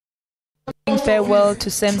Saying farewell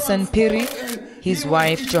to Samson Piri, his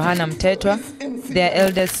wife Johanna Mtetwa, their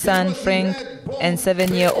eldest son Frank, and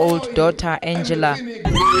 7-year-old daughter Angela.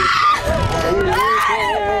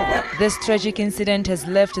 This tragic incident has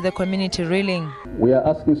left the community reeling. We are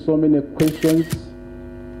asking so many questions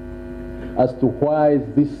as to why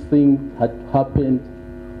this thing had happened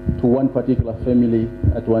to one particular family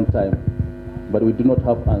at one time, but we do not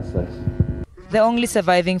have answers. The only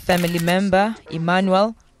surviving family member,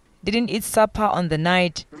 Emmanuel, didn't eat supper on the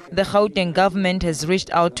night. The Gauteng government has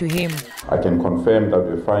reached out to him. I can confirm that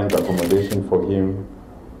we find accommodation for him.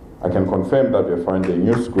 I can confirm that we find a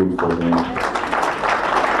new school for him.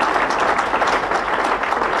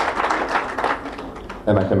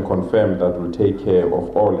 And I can confirm that we'll take care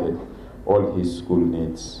of all his school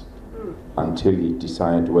needs until he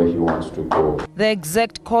decides where he wants to go. The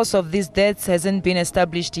exact cause of these deaths hasn't been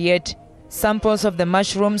established yet. Samples of the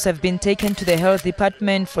mushrooms have been taken to the health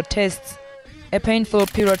department for tests. A painful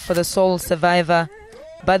period for the sole survivor.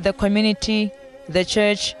 But the community, the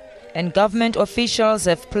church, and government officials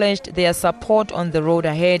have pledged their support on the road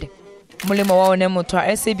ahead. Mulimo Waonemutwa,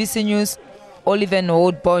 SABC News,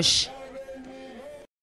 Olivenhoutbosch.